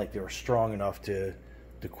seem like they were strong enough to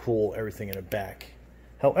cool everything in the back.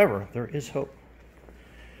 However, there is hope.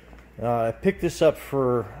 I picked this up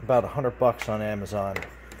for about $100 on Amazon,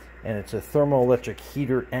 and it's a thermoelectric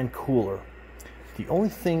heater and cooler. The only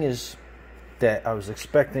thing is that I was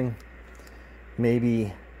expecting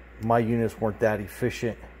maybe my units weren't that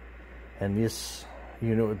efficient, and this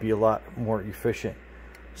unit would be a lot more efficient.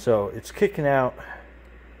 So it's kicking out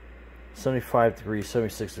 75 degrees,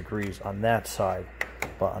 76 degrees on that side,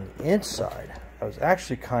 but on the inside, I was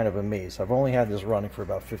actually kind of amazed. I've only had this running for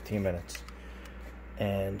about 15 minutes,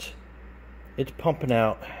 and it's pumping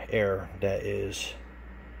out air that is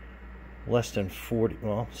less than 40,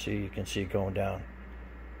 well, see, you can see it going down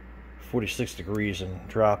 46 degrees and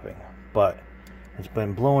dropping, but it's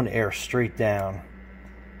been blowing air straight down,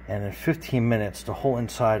 and in 15 minutes the whole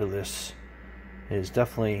inside of this is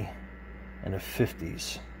definitely in the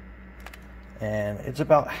 50s, and it's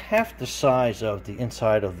about half the size of the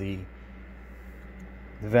inside of the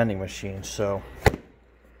vending machine. So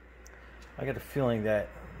I got a feeling that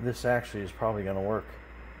this actually is probably going to work.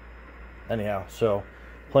 Anyhow, so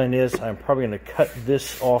plan is I'm probably going to cut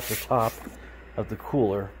this off the top of the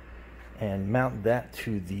cooler and mount that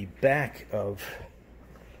to the back of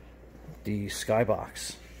the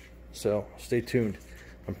SkyBox. So stay tuned.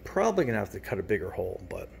 I'm probably going to have to cut a bigger hole,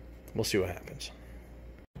 but we'll see what happens.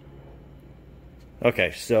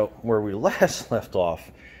 Okay, so where we last left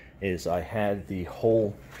off is I had the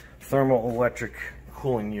whole thermoelectric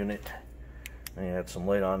cooling unit, and I had some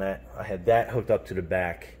light on that. I had that hooked up to the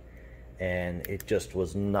back, and it just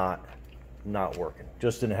was not working.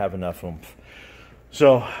 Just didn't have enough oomph.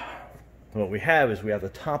 So what we have is we have the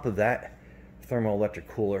top of that thermoelectric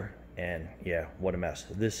cooler, and yeah, what a mess.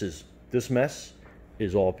 This mess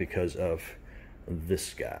is all because of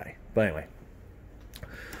this guy. But anyway,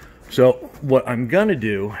 so what I'm gonna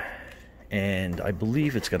do and I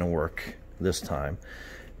believe it's going to work this time,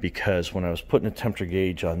 because when I was putting the temperature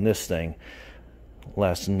gauge on this thing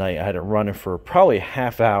last night, I had it running for probably a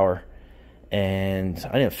half hour, and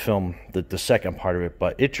I didn't film the second part of it,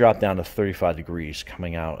 but it dropped down to 35 degrees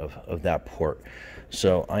coming out of that port.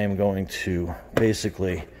 So I am going to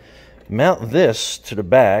basically mount this to the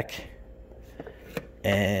back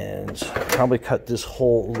and probably cut this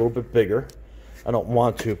hole a little bit bigger. I don't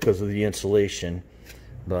want to because of the insulation,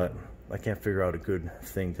 but I can't figure out a good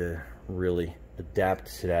thing to really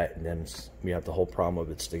adapt to that, and then we have the whole problem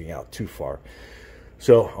of it sticking out too far.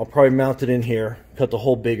 So I'll probably mount it in here, cut the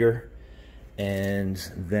hole bigger, and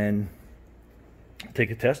then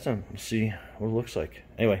take a test and see what it looks like.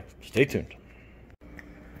 Anyway, stay tuned.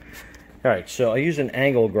 Alright, so I use an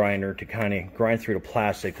angle grinder to kind of grind through the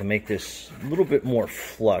plastic to make this a little bit more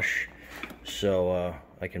flush, so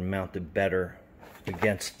I can mount it better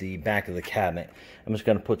against the back of the cabinet. I'm just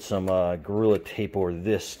going to put some Gorilla Tape over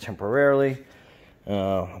this temporarily.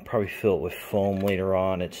 I'll probably fill it with foam later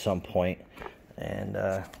on at some point, and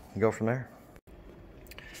go from there.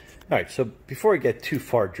 Alright, so before I get too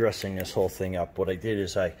far dressing this whole thing up, what I did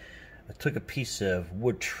is I took a piece of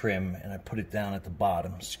wood trim and I put it down at the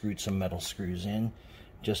bottom, screwed some metal screws in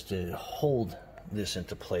just to hold this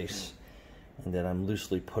into place, and then I'm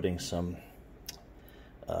loosely putting some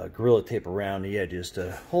Gorilla Tape around the edges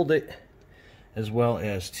to hold it, as well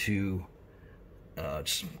as to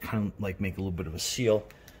just kind of like make a little bit of a seal.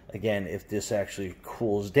 Again, if this actually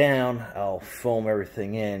cools down, I'll foam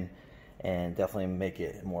everything in and definitely make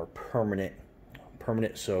it more permanent,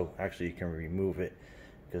 so actually you can remove it,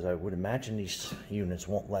 because I would imagine these units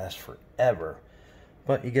won't last forever,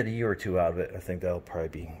 but you get a year or two out of it. I think that'll probably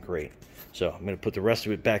be great. So I'm going to put the rest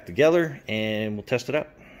of it back together and we'll test it out.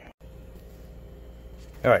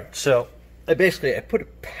 Alright, so I put a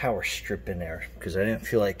power strip in there because I didn't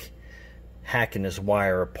feel like hacking this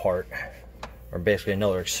wire apart, or basically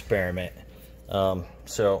another experiment.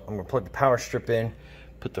 So I'm going to put the power strip in,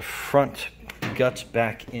 put the front guts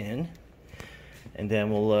back in, and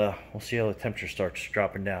then we'll see how the temperature starts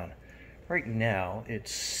dropping down. Right now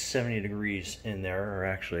it's 70 degrees in there, or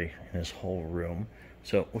actually in this whole room,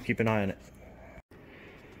 so we'll keep an eye on it.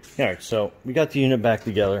 Alright, so we got the unit back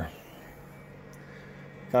together,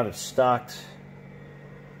 got it stocked.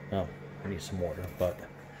 Oh, I need some water, but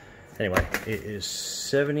anyway, it is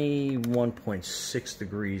 71.6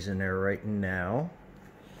 degrees in there right now.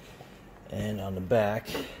 And on the back,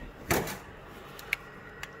 let's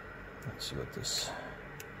see what this,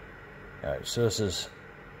 alright, so this is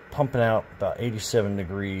pumping out about 87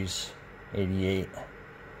 degrees, 88,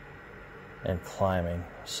 and climbing.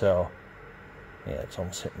 So yeah, it's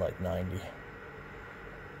almost hitting like 90,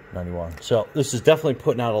 91. So this is definitely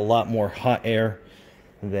putting out a lot more hot air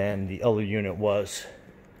than the other unit was.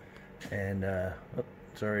 And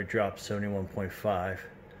it's already dropped 71.5.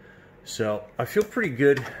 So I feel pretty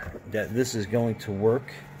good that this is going to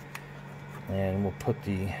work. And we'll put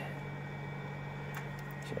the,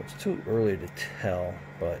 so it's too early to tell,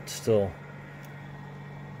 but still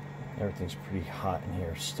everything's pretty hot in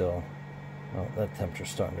here still. Well, that temperature's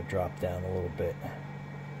starting to drop down a little bit.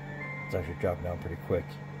 It's actually dropping down pretty quick.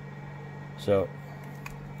 So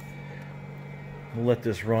we'll let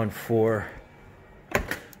this run for a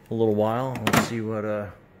little while. Let's see what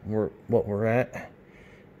we're at.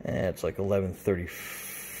 And it's like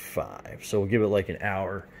 11:35. So we'll give it like an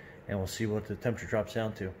hour and we'll see what the temperature drops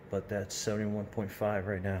down to. But that's 71.5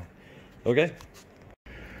 right now. Okay.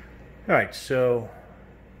 All right, so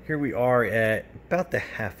here we are at about the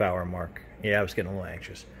half-hour mark. Yeah, I was getting a little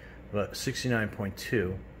anxious, but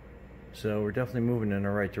 69.2. So we're definitely moving in the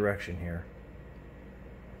right direction here.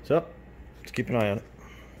 So let's keep an eye on it.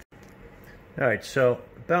 All right, so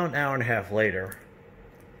about an hour and a half later,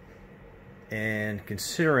 and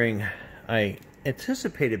considering I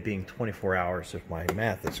anticipated being 24 hours if my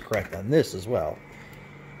math is correct on this as well,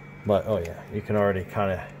 but oh yeah, you can already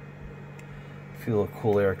kind of feel the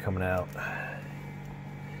cool air coming out. Let's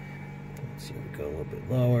see if we go a little bit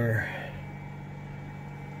lower.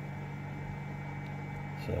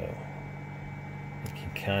 So you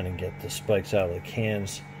can kind of get the spikes out of the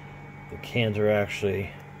cans. The cans are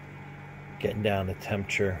actually getting down the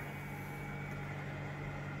temperature.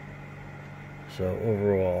 So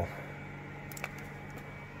overall,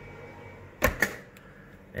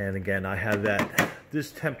 and again, I have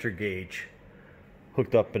this temperature gauge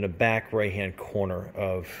hooked up in the back right hand corner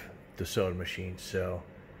of the soda machine, so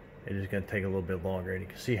it is going to take a little bit longer, and you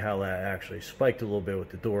can see how that actually spiked a little bit with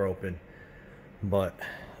the door open, but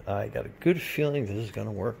I got a good feeling this is going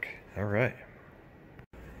to work. All right,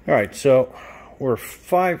 so we're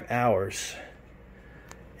 5 hours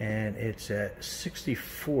and it's at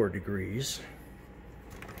 64 degrees.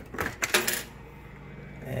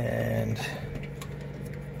 And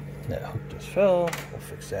that hook just fell. We'll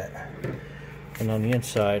fix that. And on the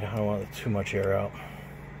inside, I don't want too much air out.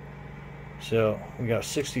 So we got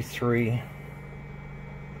 63,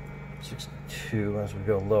 62 as we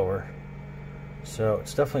go lower. So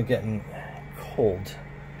it's definitely getting cold.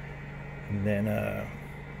 And then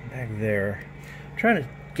back there, I'm trying to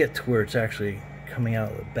get to where it's actually coming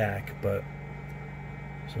out of the back, but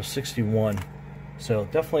so 61. So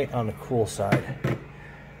definitely on the cool side.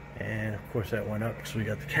 And of course that went up because we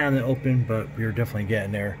got the cabinet open, but we were definitely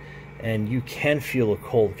getting there. And you can feel the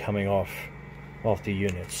cold coming off the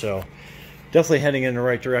unit. So definitely heading in the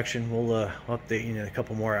right direction. We'll update you in a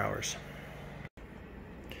couple more hours.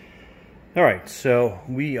 All right, so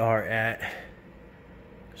we are at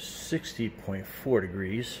 60.4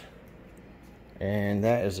 degrees, and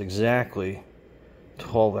that is exactly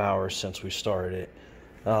 12 hours since we started it.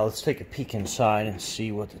 Let's take a peek inside and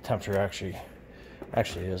see what the temperature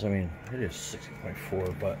actually is. I mean, it is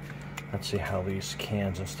 60.4, but let's see how these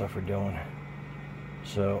cans and stuff are doing.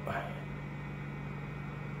 So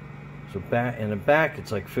back in the back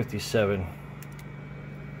it's like 57.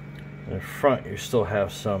 In the front you still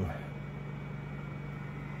have some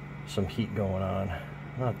heat going on.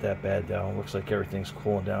 Not that bad though. Looks like everything's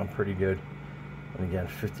cooling down pretty good. And again,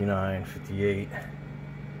 59, 58,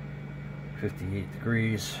 58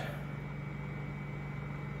 degrees.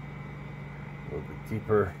 A little bit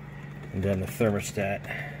deeper. And then the thermostat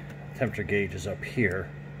temperature gauge is up here.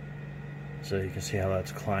 So you can see how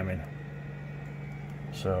that's climbing.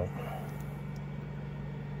 So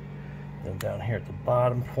then down here at the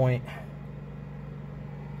bottom point,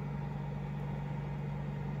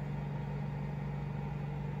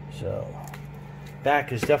 so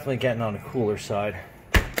back is definitely getting on the cooler side,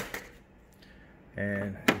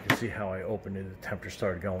 and you can see how I opened it, the temperature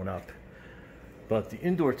started going up. But the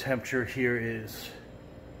indoor temperature here is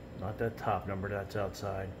not that top number, that's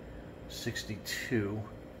outside, 72,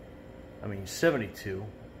 I mean 72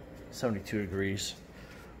 degrees.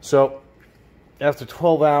 So after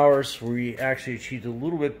 12 hours, we actually achieved a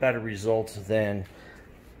little bit better results than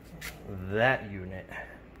that unit.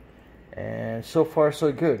 And so far,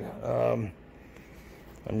 so good. I'm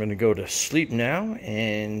going to go to sleep now,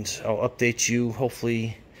 and I'll update you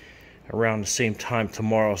hopefully around the same time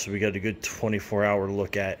tomorrow, so we got a good 24-hour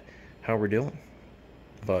look at how we're doing.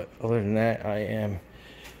 But other than that, I am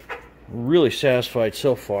really satisfied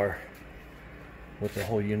so far with the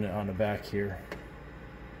whole unit on the back here.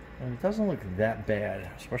 And it doesn't look that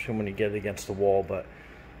bad, especially when you get it against the wall, but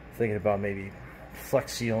thinking about maybe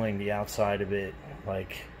flex sealing the outside of it,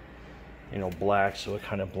 like, you know, black, so it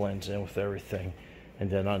kind of blends in with everything.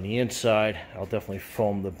 And then on the inside, I'll definitely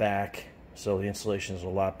foam the back, so the insulation is a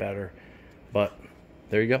lot better. But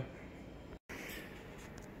there you go.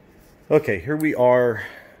 Okay, here we are.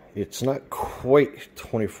 It's not quite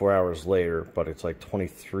 24 hours later, but it's like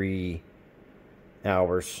 23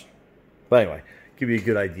 hours. But anyway, give you a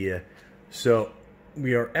good idea. So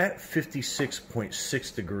we are at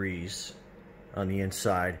 56.6 degrees on the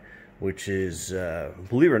inside, which is,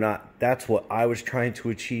 believe it or not, that's what I was trying to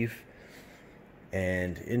achieve.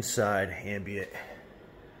 And inside ambient,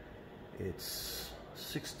 it's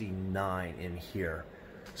 69 in here.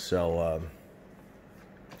 So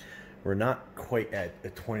we're not quite at a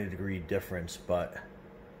 20-degree difference, but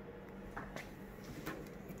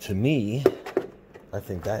to me, I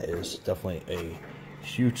think that is definitely a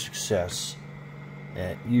huge success.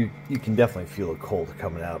 And you can definitely feel the cold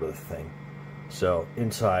coming out of the thing. So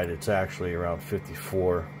inside it's actually around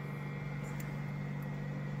 54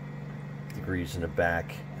 degrees in the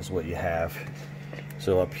back is what you have.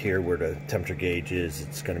 So up here where the temperature gauge is,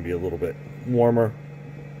 it's going to be a little bit warmer.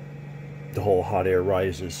 The whole hot air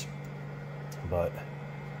rises. But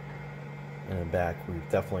in the back we've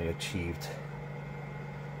definitely achieved.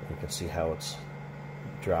 You can see how it's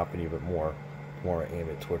dropping even more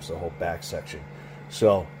ambient towards the whole back section.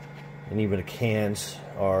 So, and even the cans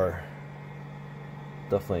are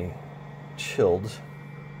definitely chilled.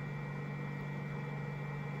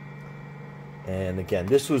 And again,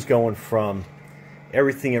 this was going from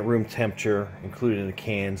everything at room temperature, including the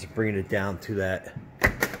cans, bringing it down to that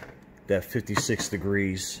 56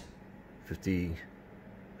 degrees, 50,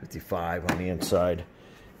 55 on the inside.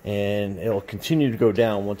 And it'll continue to go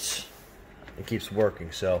down once it keeps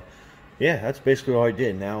working. So yeah, that's basically all I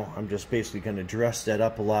did. Now I'm just basically going to dress that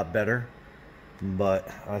up a lot better, but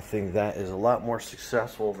I think that is a lot more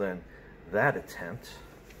successful than that attempt,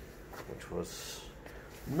 which was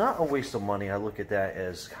not a waste of money. I look at that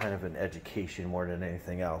as kind of an education more than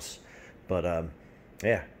anything else. But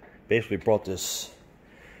yeah, basically brought this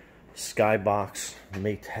SkyBox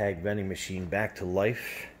Maytag vending machine back to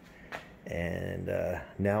life, and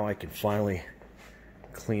now I can finally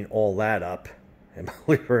clean all that up, and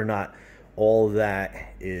believe it or not, all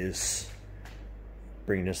that is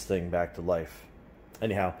bringing this thing back to life.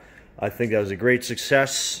 Anyhow, I think that was a great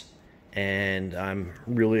success, and I'm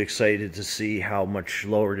really excited to see how much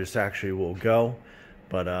lower this actually will go.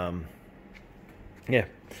 But yeah,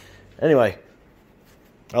 anyway,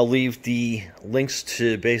 I'll leave the links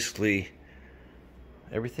to basically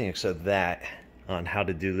everything except that on how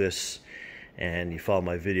to do this, and you follow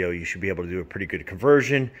my video, you should be able to do a pretty good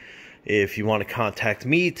conversion. If you want to contact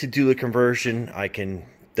me to do the conversion, I can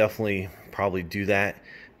definitely probably do that.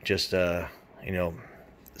 Just you know,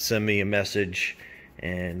 send me a message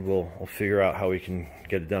and we'll figure out how we can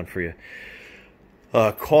get it done for you.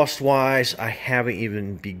 Cost wise, I haven't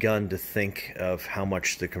even begun to think of how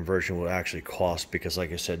much the conversion will actually cost, because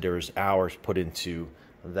like I said, there was hours put into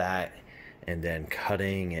that, and then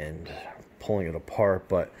cutting and pulling it apart.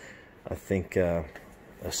 But I think a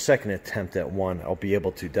second attempt at one, I'll be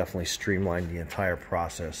able to definitely streamline the entire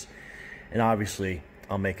process, and obviously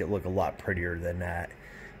I'll make it look a lot prettier than that.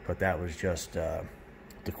 But that was just the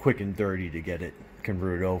quick and dirty to get it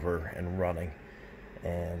converted over and running.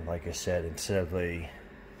 And like I said, instead of a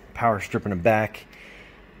power strip in the back,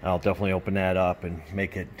 I'll definitely open that up and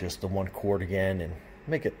make it just the one cord again, and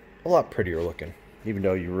make it a lot prettier looking, even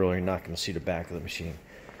though you're really not going to see the back of the machine.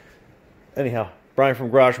 Anyhow, Brian from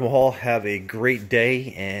Garage Mahal, have a great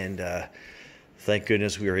day, and thank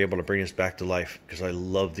goodness we were able to bring this back to life, because I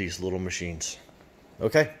love these little machines.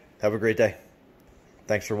 Okay, have a great day.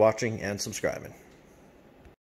 Thanks for watching and subscribing.